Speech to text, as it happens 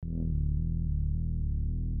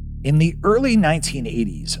In the early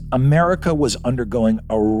 1980s, America was undergoing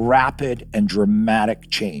a rapid and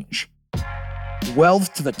dramatic change.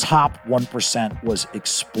 Wealth to the top 1% was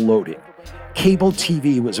exploding. Cable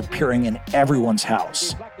TV was appearing in everyone's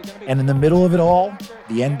house. And in the middle of it all,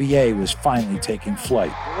 the NBA was finally taking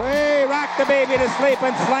flight. Way rock the baby to sleep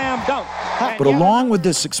and slam dunk. But along with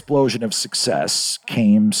this explosion of success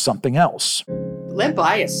came something else. Len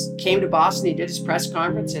Bias came to Boston, he did his press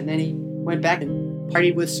conference, and then he went back and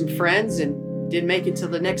partied with some friends and didn't make it till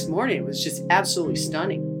the next morning. It was just absolutely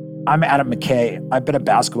stunning. I'm Adam McKay. I've been a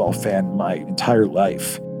basketball fan my entire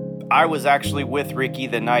life. I was actually with Ricky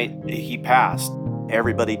the night he passed.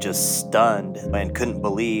 Everybody just stunned and couldn't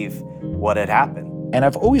believe what had happened. And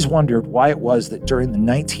I've always wondered why it was that during the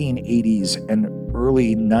 1980s and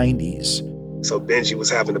early 90s. So Benji was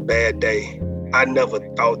having a bad day. I never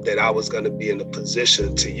thought that I was going to be in a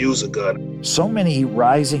position to use a gun. So many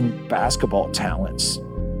rising basketball talents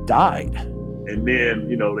died. And then,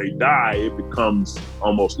 they die, it becomes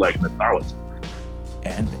almost like mythology.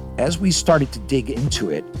 And as we started to dig into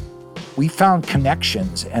it, we found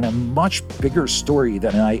connections and a much bigger story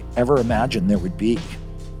than I ever imagined there would be.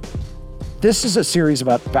 This is a series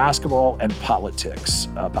about basketball and politics,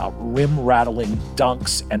 about rim-rattling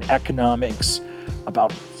dunks and economics,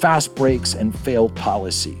 about fast breaks and failed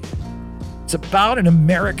policy. It's about an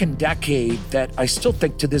American decade that I still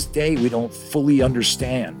think to this day we don't fully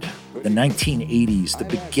understand. The 1980s, the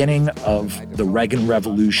beginning of the Reagan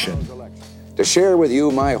Revolution. To share with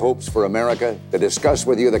you my hopes for America, to discuss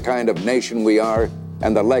with you the kind of nation we are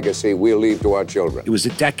and the legacy we'll leave to our children. It was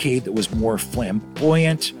a decade that was more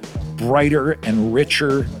flamboyant, brighter, and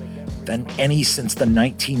richer than any since the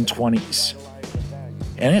 1920s.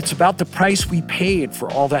 And it's about the price we paid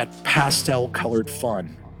for all that pastel-colored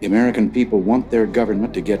fun. The American people want their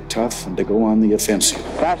government to get tough and to go on the offensive.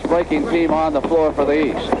 Fast-breaking team on the floor for the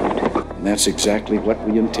East. And that's exactly what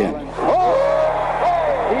we intend. He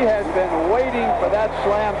has been waiting for that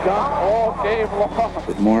slam dunk all game long.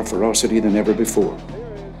 With more ferocity than ever before.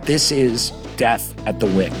 This is Death at the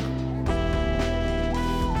Wing.